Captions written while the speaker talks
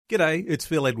G'day, it's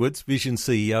Phil Edwards, Vision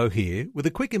CEO here, with a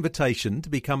quick invitation to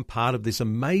become part of this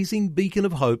amazing beacon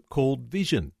of hope called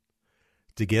Vision.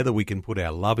 Together we can put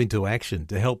our love into action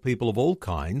to help people of all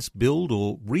kinds build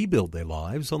or rebuild their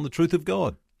lives on the truth of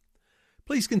God.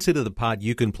 Please consider the part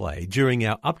you can play during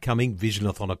our upcoming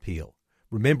Visionathon appeal,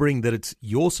 remembering that it's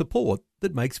your support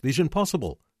that makes Vision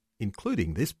possible,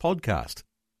 including this podcast.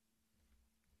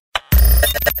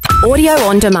 Audio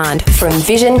on demand from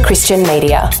Vision Christian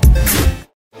Media.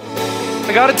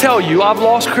 I got to tell you, I've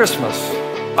lost Christmas.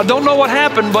 I don't know what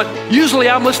happened, but usually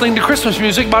I'm listening to Christmas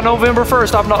music by November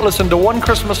 1st. I've not listened to one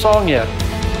Christmas song yet.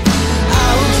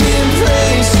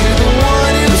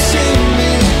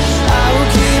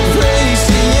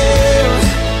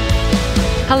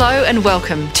 Hello and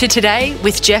welcome to Today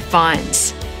with Jeff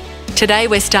Vines. Today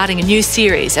we're starting a new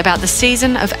series about the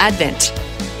season of Advent.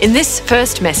 In this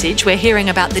first message, we're hearing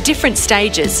about the different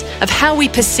stages of how we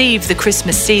perceive the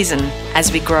Christmas season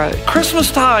as we grow.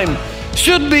 Christmas time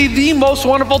should be the most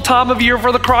wonderful time of year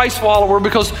for the Christ follower,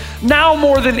 because now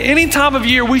more than any time of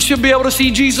year, we should be able to see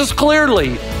Jesus clearly.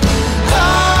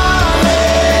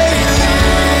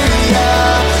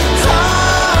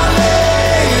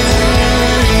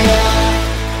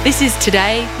 This is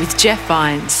Today with Jeff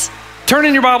Vines. Turn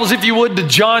in your Bibles, if you would, to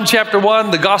John chapter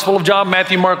 1, the Gospel of John,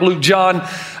 Matthew, Mark, Luke, John.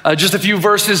 Just a few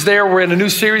verses there. We're in a new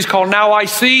series called Now I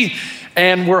See,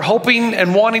 and we're hoping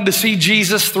and wanting to see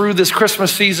Jesus through this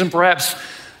Christmas season, perhaps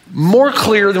more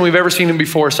clear than we've ever seen him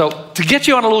before. So to get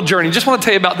you on a little journey, just want to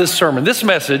tell you about this sermon. This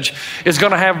message is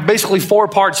going to have basically 4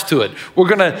 parts to it. We're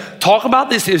going to talk about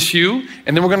this issue,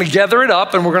 and then we're going to gather it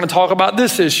up, and we're going to talk about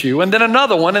this issue, and then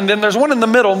another one, and then there's one in the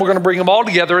middle, and we're going to bring them all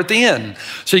together at the end.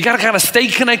 So you got to kind of stay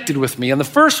connected with me. And the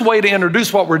first way to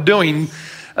introduce what we're doing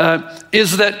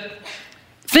is that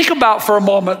think about for a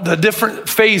moment the different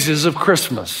phases of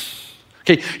Christmas.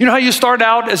 Okay, you know how you start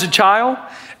out as a child?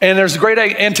 And there's great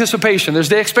anticipation. There's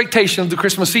the expectation of the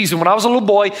Christmas season. When I was a little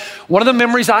boy, one of the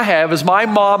memories I have is my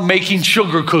mom making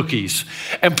sugar cookies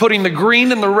and putting the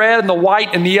green and the red and the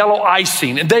white and the yellow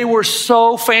icing. And they were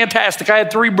so fantastic. I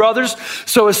had 3 brothers.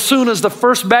 So as soon as the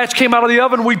first batch came out of the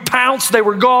oven, we pounced. They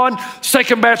were gone.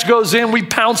 Second batch goes in. We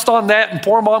pounced on that, and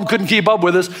poor mom couldn't keep up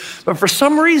with us. But for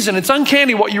some reason, it's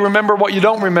uncanny what you remember, what you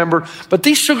don't remember. But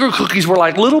these sugar cookies were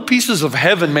like little pieces of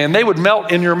heaven, man. They would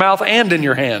melt in your mouth and in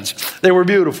your hands. They were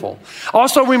beautiful.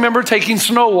 Also remember taking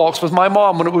snow walks with my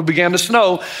mom when it began to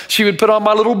snow. She would put on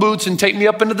my little boots and take me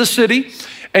up into the city,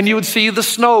 and you would see the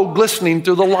snow glistening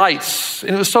through the lights.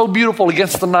 And it was so beautiful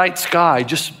against the night sky,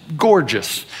 just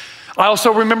gorgeous. I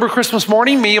also remember Christmas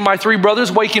morning, me and my 3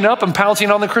 brothers waking up and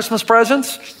pouncing on the Christmas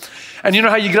presents. And you know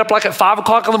how you get up like at 5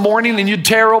 o'clock in the morning and you'd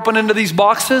tear open into these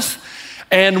boxes?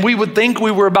 And we would think we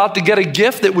were about to get a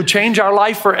gift that would change our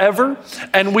life forever.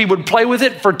 And we would play with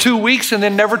it for 2 weeks and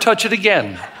then never touch it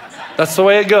again. That's the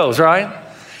way it goes, right?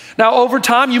 Now, over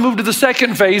time, you move to the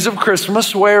second phase of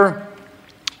Christmas where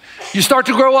you start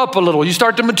to grow up a little. You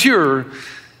start to mature.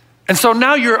 And so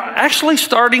now you're actually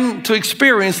starting to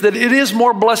experience that it is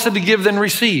more blessed to give than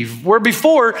receive. Where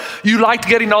before you liked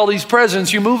getting all these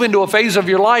presents, you move into a phase of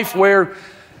your life where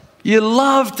you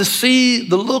love to see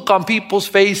the look on people's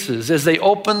faces as they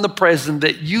open the present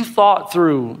that you thought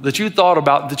through, that you thought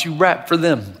about, that you wrapped for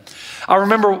them. I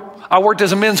remember I worked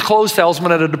as a men's clothes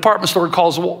salesman at a department store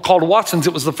called Watson's.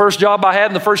 It was the first job I had,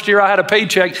 and the first year I had a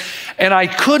paycheck. And I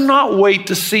could not wait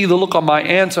to see the look on my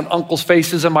aunts and uncles'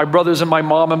 faces, and my brothers and my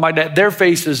mom and my dad, their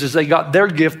faces as they got their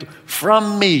gift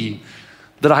from me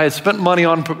that I had spent money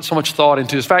on, put so much thought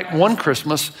into. In fact, one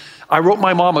Christmas, I wrote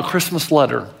my mom a Christmas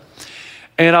letter.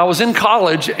 And I was in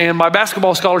college, and my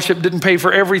basketball scholarship didn't pay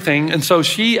for everything. And so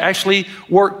she actually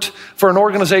worked for an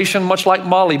organization much like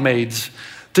Molly Maids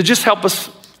to just help us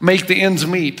make the ends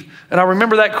meet. And I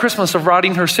remember that Christmas of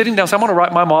writing her, sitting down, saying, I'm going to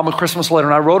write my mom a Christmas letter.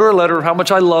 And I wrote her a letter of how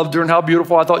much I loved her and how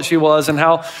beautiful I thought she was and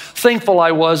how thankful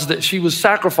I was that she was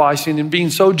sacrificing and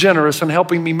being so generous and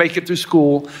helping me make it through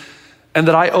school, and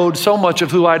that I owed so much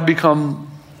of who I'd become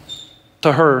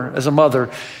to her as a mother.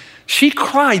 She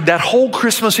cried that whole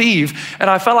Christmas Eve, and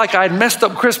I felt like I had messed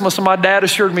up Christmas, and my dad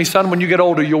assured me, son, when you get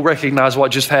older, you'll recognize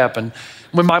what just happened.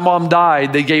 When my mom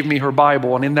died, they gave me her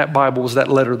Bible, and in that Bible was that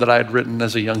letter that I had written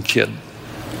as a young kid.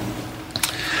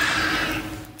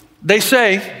 They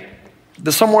say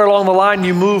that somewhere along the line,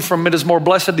 you move from it is more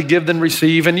blessed to give than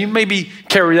receive, and you maybe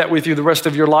carry that with you the rest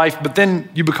of your life, but then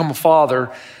you become a father,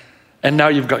 and now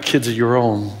you've got kids of your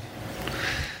own.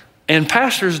 And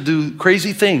pastors do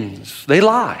crazy things. They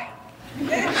lie.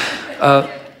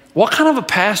 What kind of a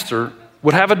pastor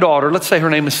would have a daughter, let's say her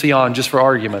name is Sion, just for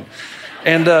argument.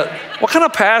 And what kind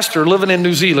of pastor living in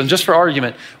New Zealand, just for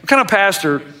argument, what kind of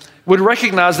pastor would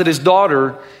recognize that his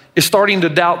daughter is starting to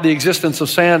doubt the existence of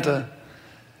Santa.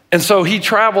 And so he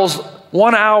travels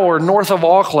 1 hour north of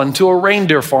Auckland to a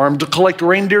reindeer farm to collect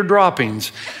reindeer droppings.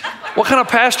 What kind of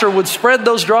pastor would spread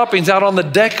those droppings out on the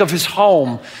deck of his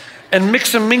home and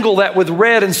mix and mingle that with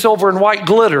red and silver and white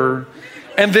glitter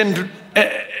and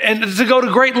to go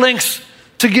to great lengths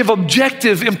to give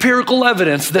objective empirical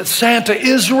evidence that Santa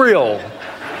is real?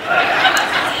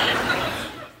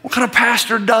 What kind of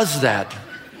pastor does that?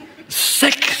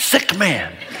 Sick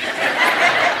man.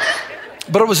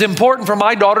 But it was important for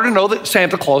my daughter to know that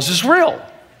Santa Claus is real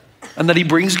and that he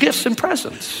brings gifts and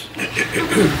presents.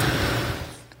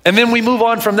 And then we move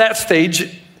on from that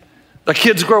stage. The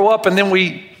kids grow up, and then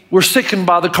we're sickened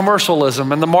by the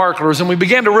commercialism and the marketers, and we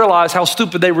began to realize how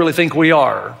stupid they really think we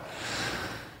are.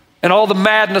 And all the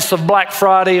madness of Black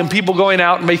Friday and people going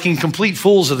out and making complete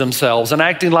fools of themselves and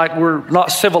acting like we're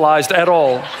not civilized at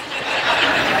all.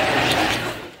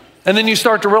 And then you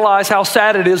start to realize how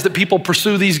sad it is that people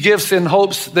pursue these gifts in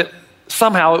hopes that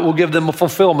somehow it will give them a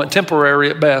fulfillment, temporary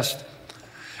at best.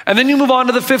 And then you move on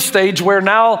to the fifth stage where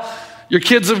now your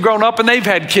kids have grown up and they've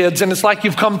had kids, and it's like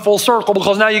you've come full circle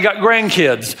because now you got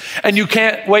grandkids, and you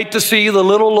can't wait to see the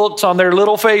little looks on their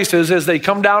little faces as they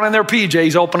come down in their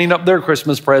PJs opening up their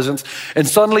Christmas presents, and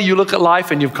suddenly you look at life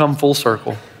and you've come full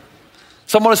circle.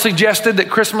 Someone has suggested that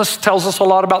Christmas tells us a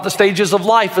lot about the stages of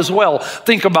life as well.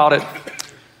 Think about it.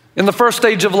 In the first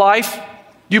stage of life,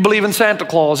 you believe in Santa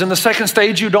Claus. In the second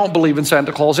stage, you don't believe in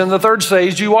Santa Claus. In the third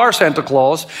stage, you are Santa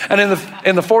Claus. And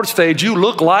in the fourth stage, you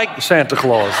look like Santa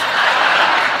Claus.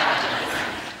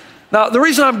 Now, the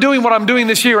reason I'm doing what I'm doing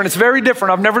this year, and it's very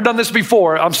different, I've never done this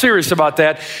before, I'm serious about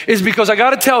that, is because I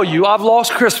gotta tell you, I've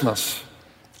lost Christmas.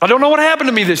 I don't know what happened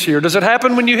to me this year. Does it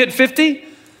happen when you hit 50?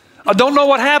 I don't know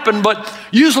what happened, but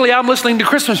usually I'm listening to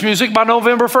Christmas music. By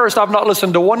November 1st, I've not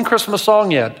listened to one Christmas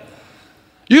song yet.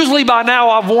 Usually by now,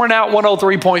 I've worn out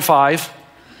 103.5.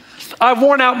 I've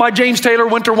worn out my James Taylor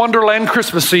Winter Wonderland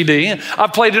Christmas CD.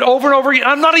 I've played it over and over again.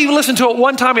 I've not even listened to it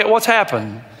one time yet. What's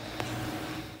happened?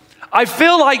 I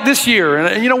feel like this year,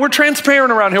 and we're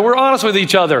transparent around here. We're honest with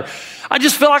each other. I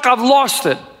just feel like I've lost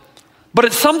it. But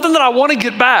it's something that I want to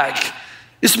get back.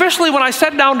 Especially when I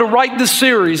sat down to write this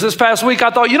series this past week, I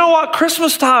thought, you know what?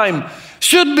 Christmas time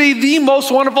should be the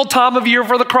most wonderful time of year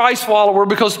for the Christ follower,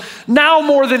 because now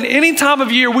more than any time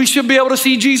of year, we should be able to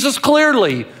see Jesus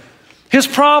clearly. His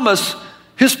promise,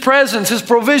 his presence, his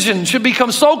provision should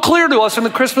become so clear to us in the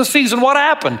Christmas season. What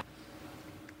happened?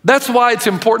 That's why it's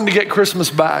important to get Christmas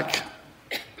back.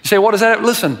 You say, what is that?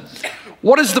 Listen,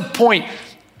 what is the point?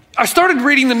 I started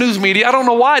reading the news media. I don't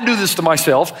know why I do this to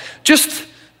myself, just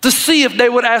to see if they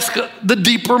would ask the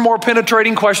deeper, more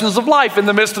penetrating questions of life in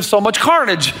the midst of so much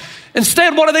carnage.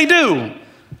 Instead, what do?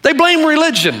 They blame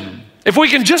religion. If we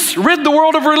can just rid the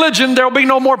world of religion, there'll be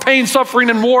no more pain, suffering,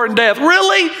 and war and death.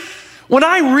 Really? When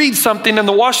I read something in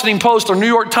the Washington Post or New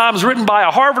York Times written by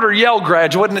a Harvard or Yale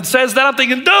graduate and it says that, I'm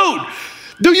thinking, dude,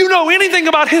 do you know anything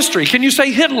about history? Can you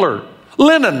say Hitler,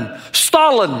 Lenin,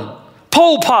 Stalin,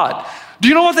 Pol Pot? Do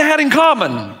you know what they had in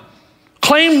common?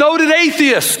 Claimed noted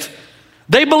atheist.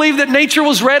 They believed that nature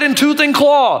was red in tooth and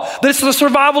claw, that it's the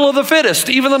survival of the fittest.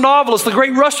 Even the novelist, the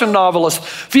great Russian novelist,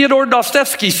 Fyodor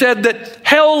Dostoevsky, said that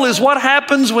hell is what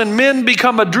happens when men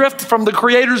become adrift from the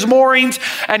Creator's moorings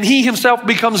and he himself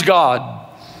becomes God.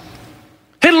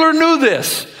 Hitler knew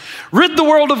this. Rid the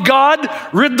world of God,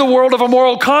 rid the world of a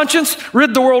moral conscience,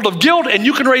 rid the world of guilt, and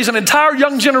you can raise an entire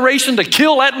young generation to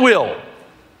kill at will.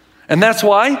 And that's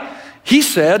why he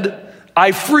said,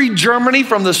 I freed Germany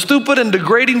from the stupid and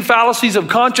degrading fallacies of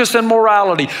conscience and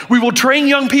morality. We will train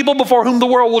young people before whom the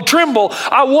world will tremble.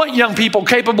 I want young people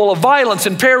capable of violence,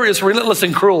 imperious, relentless,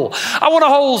 and cruel. I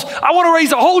want to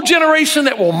raise a whole generation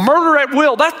that will murder at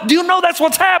will. Do you know that's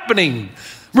what's happening?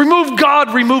 Remove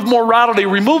God, remove morality,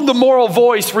 remove the moral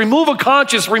voice, remove a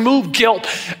conscience, remove guilt,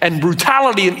 and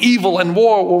brutality and evil and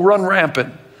war will run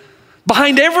rampant.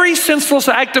 Behind every senseless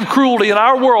act of cruelty in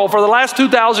our world for the last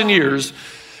 2,000 years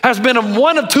has been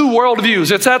one of two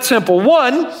worldviews. It's that simple.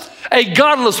 One, a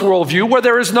godless worldview where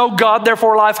there is no God,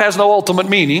 therefore life has no ultimate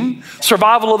meaning,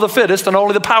 survival of the fittest, and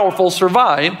only the powerful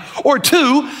survive. Or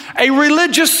two, a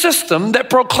religious system that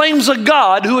proclaims a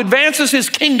God who advances his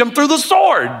kingdom through the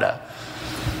sword.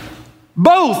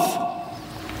 Both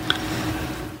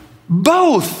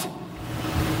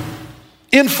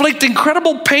inflict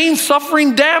incredible pain,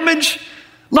 suffering, damage.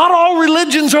 Not all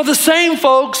religions are the same,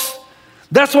 folks.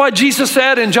 That's why Jesus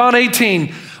said in John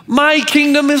 18, my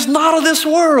kingdom is not of this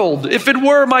world. If it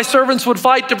were, my servants would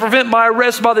fight to prevent my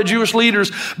arrest by the Jewish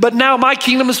leaders. But now my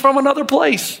kingdom is from another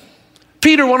place.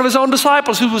 Peter, one of his own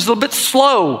disciples, who was a bit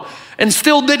slow and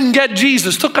still didn't get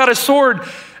Jesus, took out his sword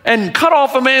and cut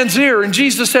off a man's ear. And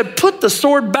Jesus said, put the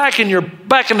sword back in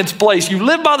its place. You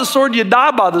live by the sword, you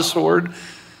die by the sword.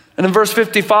 And in verse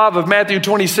 55 of Matthew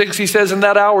 26, he says, in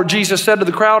that hour, Jesus said to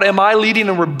the crowd, am I leading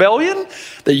a rebellion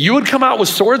that you would come out with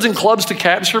swords and clubs to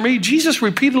capture me? Jesus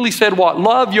repeatedly said what?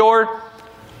 Love your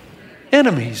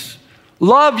enemies.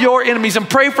 Love your enemies and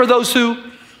pray for those who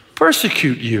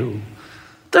persecute you.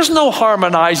 There's no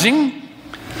harmonizing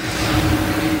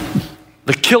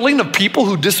the killing of people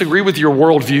who disagree with your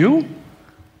worldview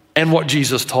and what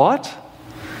Jesus taught.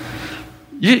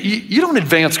 You don't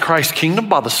advance Christ's kingdom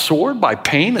by the sword, by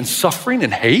pain and suffering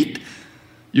and hate.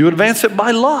 You advance it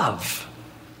by love.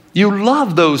 You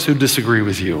love those who disagree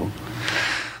with you.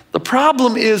 The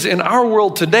problem is, in our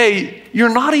world today,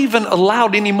 you're not even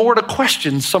allowed anymore to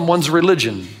question someone's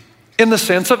religion in the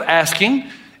sense of asking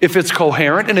if it's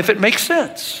coherent and if it makes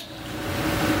sense.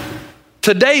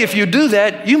 Today, if you do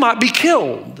that, you might be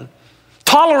killed.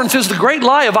 Tolerance is the great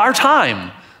lie of our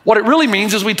time. What it really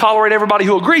means is we tolerate everybody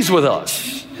who agrees with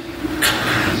us.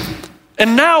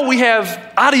 And now we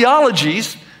have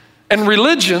ideologies and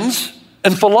religions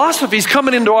and philosophies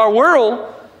coming into our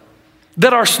world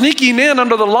that are sneaking in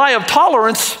under the lie of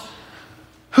tolerance,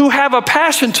 who have a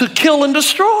passion to kill and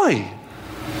destroy.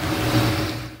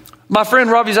 My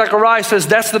friend Ravi Zacharias says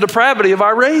that's the depravity of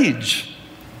our age.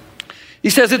 He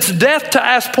says it's death to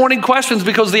ask pointing questions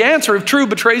because the answer, if true,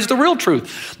 betrays the real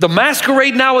truth. The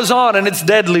masquerade now is on and it's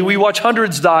deadly. We watch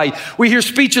hundreds die. We hear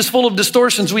speeches full of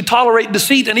distortions. We tolerate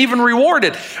deceit and even reward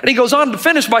it. And he goes on to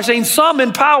finish by saying some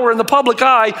in power in the public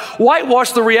eye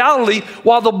whitewash the reality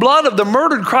while the blood of the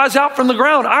murdered cries out from the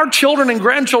ground. Our children and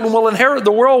grandchildren will inherit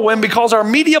the whirlwind because our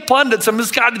media pundits and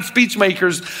misguided speech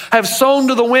makers have sown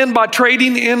to the wind by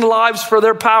trading in lives for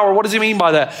their power. What does he mean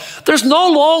by that? There's no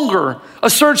longer a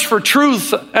search for truth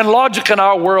and logic in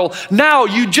our world. Now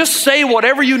you just say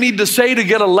whatever you need to say to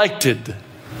get elected.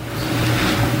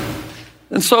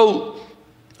 And so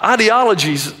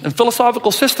ideologies and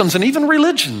philosophical systems and even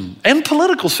religion and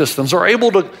political systems are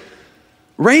able to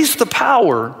raise the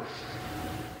power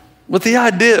with the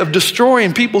idea of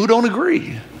destroying people who don't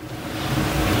agree.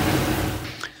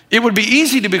 It would be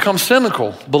easy to become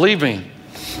cynical, believe me.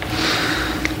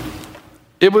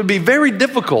 It would be very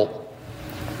difficult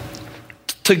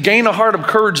to gain a heart of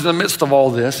courage in the midst of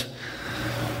all this.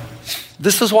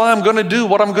 This is why I'm going to do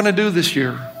what I'm going to do this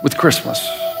year with Christmas.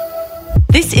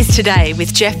 This is Today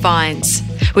with Jeff Vines.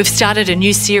 We've started a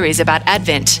new series about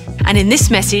Advent, and in this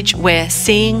message, we're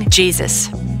seeing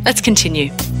Jesus. Let's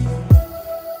continue.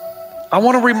 I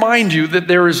want to remind you that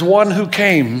there is one who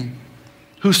came,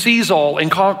 who sees all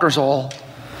and conquers all,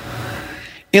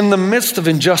 in the midst of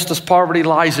injustice, poverty,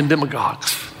 lies, and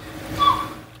demagogues.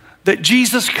 That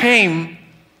Jesus came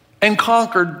and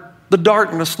conquered the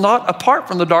darkness, not apart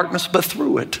from the darkness, but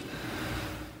through it.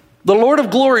 The Lord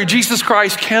of glory, Jesus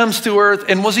Christ, comes to earth,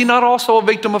 and was he not also a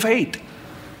victim of hate?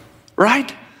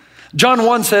 Right? John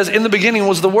 1 says, in the beginning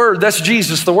was the Word, that's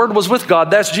Jesus. The Word was with God,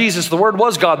 that's Jesus. The Word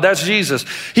was God, that's Jesus.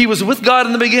 He was with God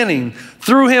in the beginning.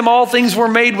 Through him all things were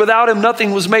made. Without him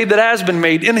nothing was made that has been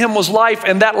made. In him was life,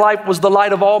 and that life was the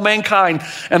light of all mankind.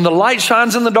 And the light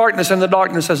shines in the darkness, and the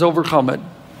darkness has overcome it.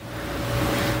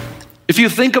 If you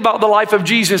think about the life of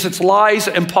Jesus, it's lies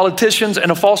and politicians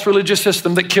and a false religious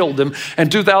system that killed him.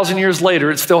 And 2,000 years later,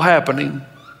 it's still happening.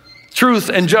 Truth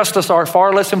and justice are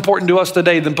far less important to us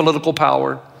today than political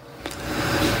power.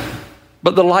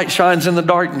 But the light shines in the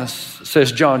darkness,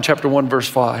 says John chapter 1, verse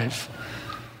 5.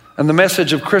 And the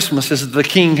message of Christmas is that the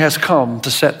King has come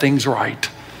to set things right.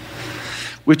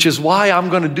 Which is why I'm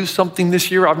going to do something this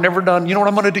year I've never done. You know what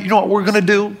I'm going to do? You know what we're going to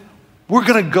do? We're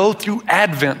going to go through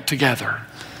Advent together.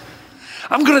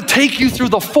 I'm going to take you through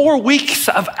the 4 weeks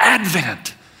of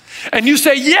Advent. And you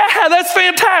say, yeah, that's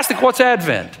fantastic. What's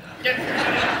Advent?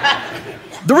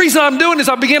 The reason I'm doing this,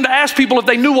 I began to ask people if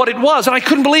they knew what it was. And I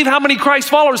couldn't believe how many Christ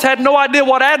followers had no idea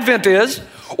what Advent is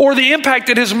or the impact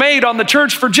it has made on the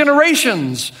church for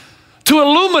generations. To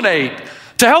illuminate,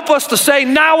 to help us to say,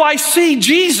 now I see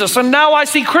Jesus and now I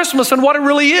see Christmas and what it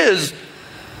really is.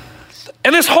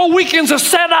 And this whole weekend's a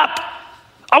setup.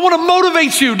 I want to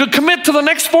motivate you to commit to the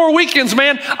next 4 weekends,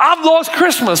 man. I've lost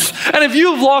Christmas. And if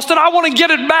you've lost it, I want to get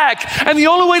it back. And the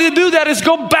only way to do that is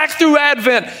go back through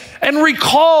Advent and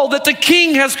recall that the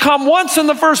King has come once in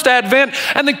the first Advent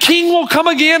and the King will come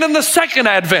again in the second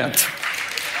Advent.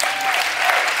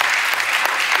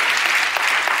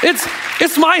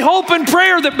 It's my hope and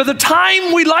prayer that by the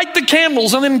time we light the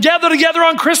candles and then gather together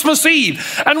on Christmas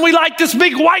Eve and we light this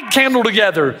big white candle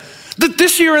together, That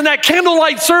this year in that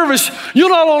candlelight service, you'll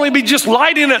not only be just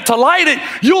lighting it to light it,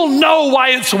 you'll know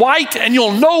why it's white and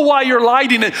you'll know why you're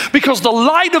lighting it, because the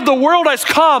light of the world has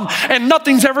come and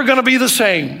nothing's ever going to be the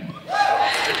same.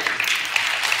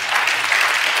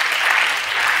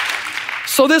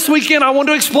 So this weekend, I want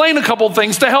to explain a couple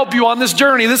things to help you on this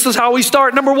journey. This is how we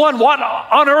start. Number one, what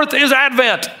on earth is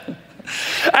Advent?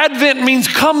 Advent means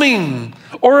coming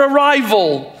or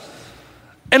arrival.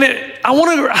 And I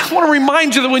want to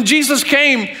remind you that when Jesus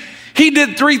came, he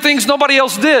did three things nobody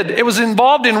else did. It was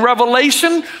involved in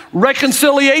revelation,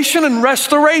 reconciliation, and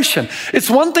restoration. It's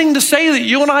one thing to say that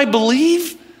you and I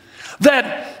believe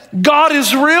that God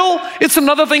is real. It's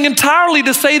another thing entirely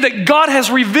to say that God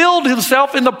has revealed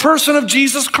himself in the person of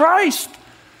Jesus Christ.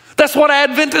 That's what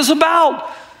Advent is about.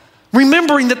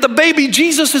 Remembering that the baby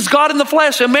Jesus is God in the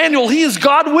flesh. Emmanuel, he is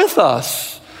God with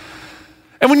us.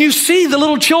 And when you see the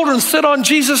little children sit on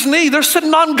Jesus' knee, they're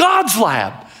sitting on God's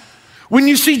lap. When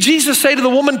you see Jesus say to the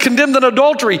woman condemned in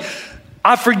adultery,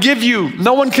 I forgive you.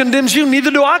 No one condemns you.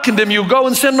 Neither do I condemn you. Go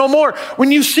and sin no more.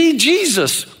 When you see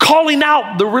Jesus calling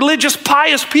out the religious,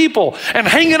 pious people and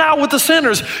hanging out with the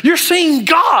sinners, you're seeing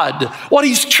God, what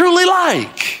he's truly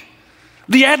like.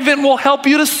 The Advent will help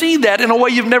you to see that in a way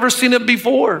you've never seen it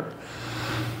before.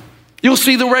 You'll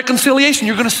see the reconciliation.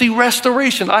 You're going to see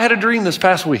restoration. I had a dream this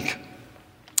past week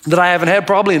that I haven't had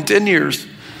probably in 10 years.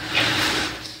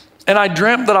 And I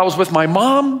dreamt that I was with my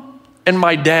mom and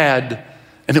my dad,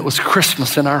 and it was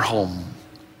Christmas in our home.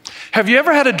 Have you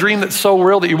ever had a dream that's so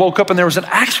real that you woke up and there was an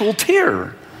actual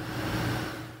tear?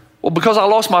 Well, because I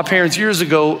lost my parents years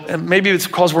ago, and maybe it's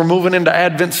because we're moving into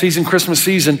Advent season, Christmas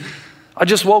season, I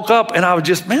just woke up and I was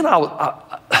just, it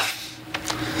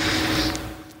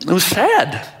was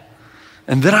sad.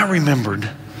 And then I remembered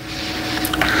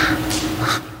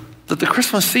that the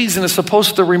Christmas season is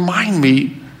supposed to remind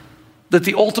me that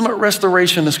the ultimate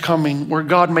restoration is coming, where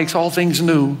God makes all things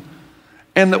new,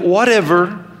 and that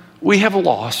whatever we have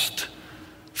lost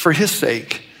for his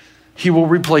sake, he will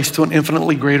replace to an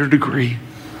infinitely greater degree.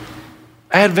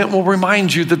 Advent will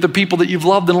remind you that the people that you've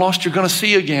loved and lost you're going to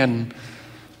see again,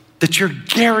 that you're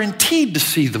guaranteed to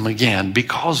see them again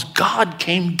because God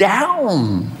came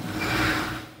down.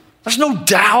 There's no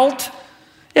doubt.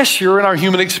 Yes, sure, in our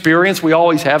human experience, we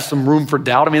always have some room for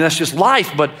doubt. I mean, that's just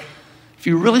life. But if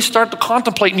you really start to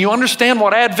contemplate and you understand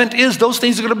what Advent is, those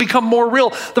things are going to become more real.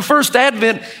 The first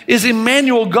Advent is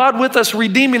Emmanuel, God with us,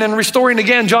 redeeming and restoring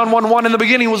again. John 1:1, in the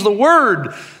beginning was the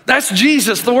Word. That's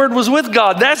Jesus. The Word was with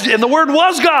God. And the Word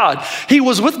was God. He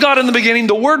was with God in the beginning.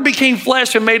 The Word became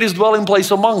flesh and made his dwelling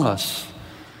place among us.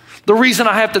 The reason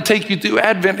I have to take you through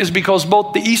Advent is because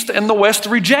both the East and the West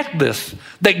reject this,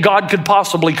 that God could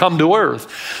possibly come to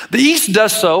earth. The East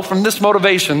does so from this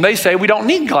motivation. They say we don't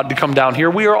need God to come down here.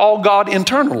 We are all God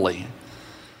internally.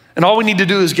 And all we need to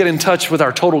do is get in touch with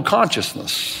our total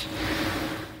consciousness.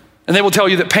 And they will tell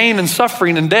you that pain and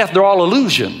suffering and death, they're all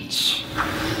illusions.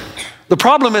 The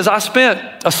problem is I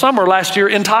spent a summer last year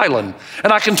in Thailand,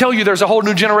 and I can tell you there's a whole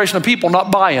new generation of people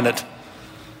not buying it.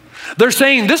 They're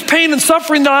saying this pain and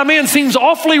suffering that I'm in seems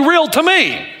awfully real to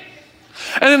me.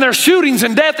 And then there's shootings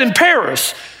and death in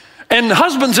Paris, and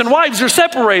husbands and wives are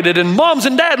separated, and moms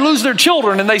and dad lose their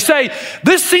children, and they say,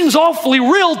 this seems awfully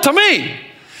real to me.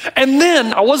 And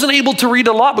then I wasn't able to read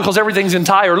a lot because everything's in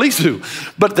Thai or Lisu,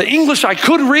 but the English I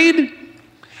could read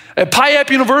at Payap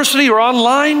University or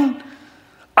online,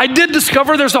 I did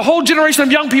discover there's a whole generation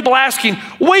of young people asking,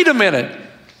 wait a minute,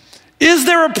 is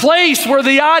there a place where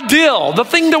the ideal, the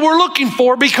thing that we're looking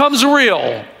for, becomes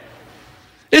real?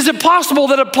 Is it possible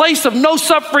that a place of no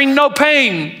suffering, no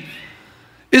pain,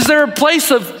 is there a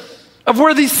place of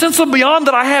where the sense of beyond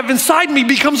that I have inside me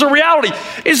becomes a reality?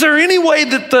 Is there any way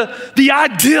that the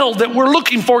ideal that we're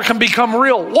looking for can become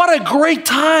real? What a great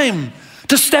time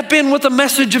to step in with the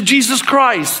message of Jesus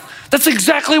Christ. That's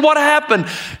exactly what happened.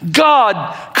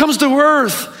 God comes to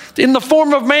earth in the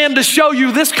form of man to show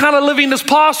you this kind of living is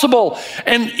possible.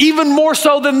 And even more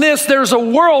so than this, there's a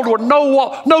world where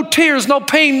no tears, no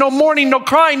pain, no mourning, no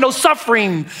crying, no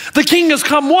suffering. The King has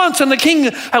come once, and the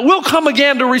King will come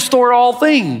again to restore all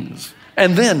things.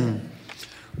 And then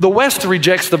the West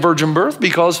rejects the virgin birth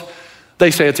because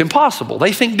they say it's impossible.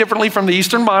 They think differently from the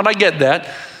Eastern mind. I get that.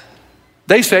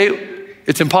 They say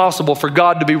it's impossible for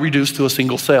God to be reduced to a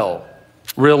single cell.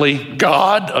 Really?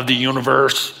 God of the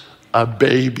universe? A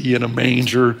baby in a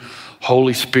manger,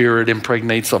 Holy Spirit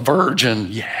impregnates a virgin.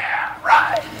 Yeah,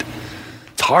 right.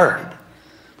 It's hard.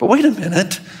 But wait a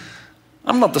minute.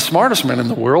 I'm not the smartest man in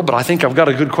the world, but I think I've got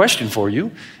a good question for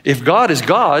you. If God is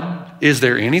God, is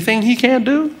there anything he can't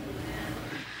do?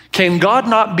 Can God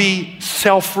not be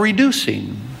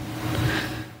self-reducing?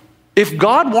 If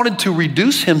God wanted to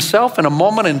reduce himself in a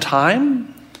moment in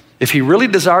time, if he really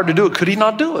desired to do it, could he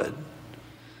not do it?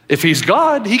 If he's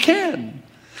God, he can.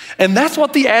 And that's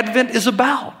what the Advent is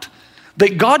about.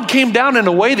 That God came down in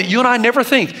a way that you and I never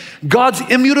think. God's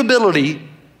immutability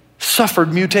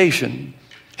suffered mutation.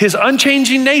 His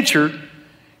unchanging nature,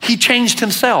 he changed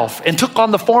himself and took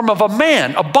on the form of a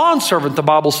man, a bondservant, the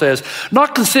Bible says.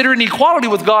 Not considering equality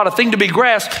with God a thing to be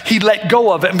grasped, he let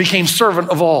go of it and became servant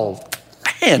of all.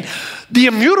 Man, the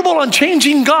immutable,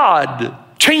 unchanging God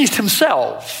changed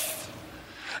himself.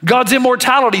 God's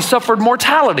immortality suffered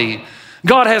mortality.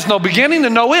 God has no beginning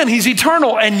and no end. He's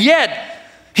eternal, and yet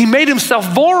he made himself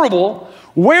vulnerable,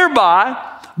 whereby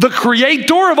the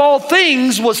creator of all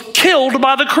things was killed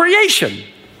by the creation.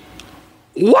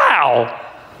 Wow.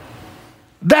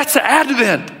 That's the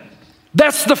Advent.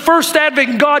 That's the first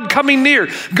Advent, God coming near.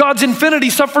 God's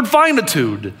infinity suffered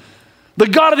finitude. The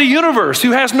God of the universe,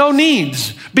 who has no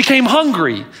needs, became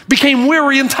hungry, became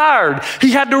weary and tired.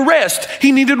 He had to rest.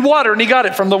 He needed water, and he got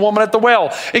it from the woman at the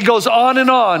well. It goes on and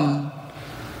on.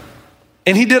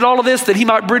 And he did all of this that he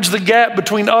might bridge the gap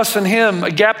between us and him,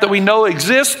 a gap that we know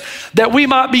exists, that we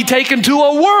might be taken to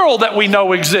a world that we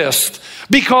know exists.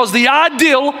 Because the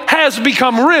ideal has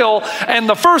become real, and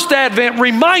the first Advent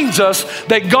reminds us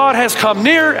that God has come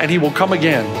near and he will come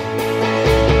again.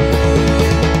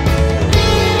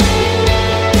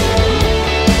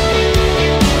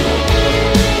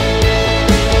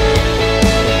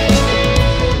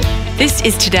 This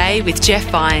is Today with Jeff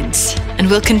Vines, and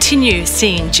we'll continue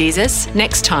seeing Jesus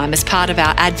next time as part of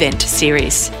our Advent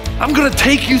series. I'm going to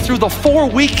take you through the 4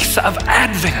 weeks of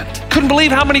Advent. Couldn't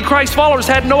believe how many Christ followers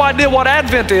had no idea what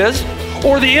Advent is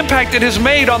or the impact it has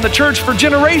made on the church for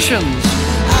generations.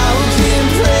 I will keep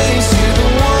praising the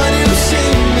one who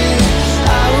saved me.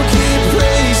 I will keep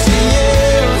praising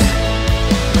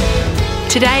you.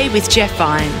 Today with Jeff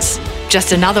Vines,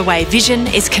 just another way Vision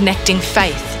is connecting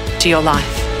faith to your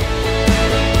life.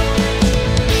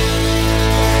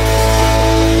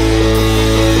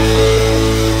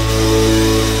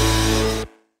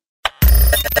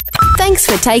 Thanks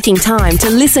for taking time to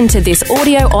listen to this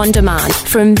audio on demand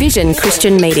from Vision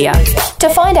Christian Media. To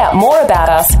find out more about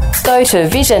us, go to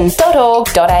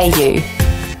vision.org.au.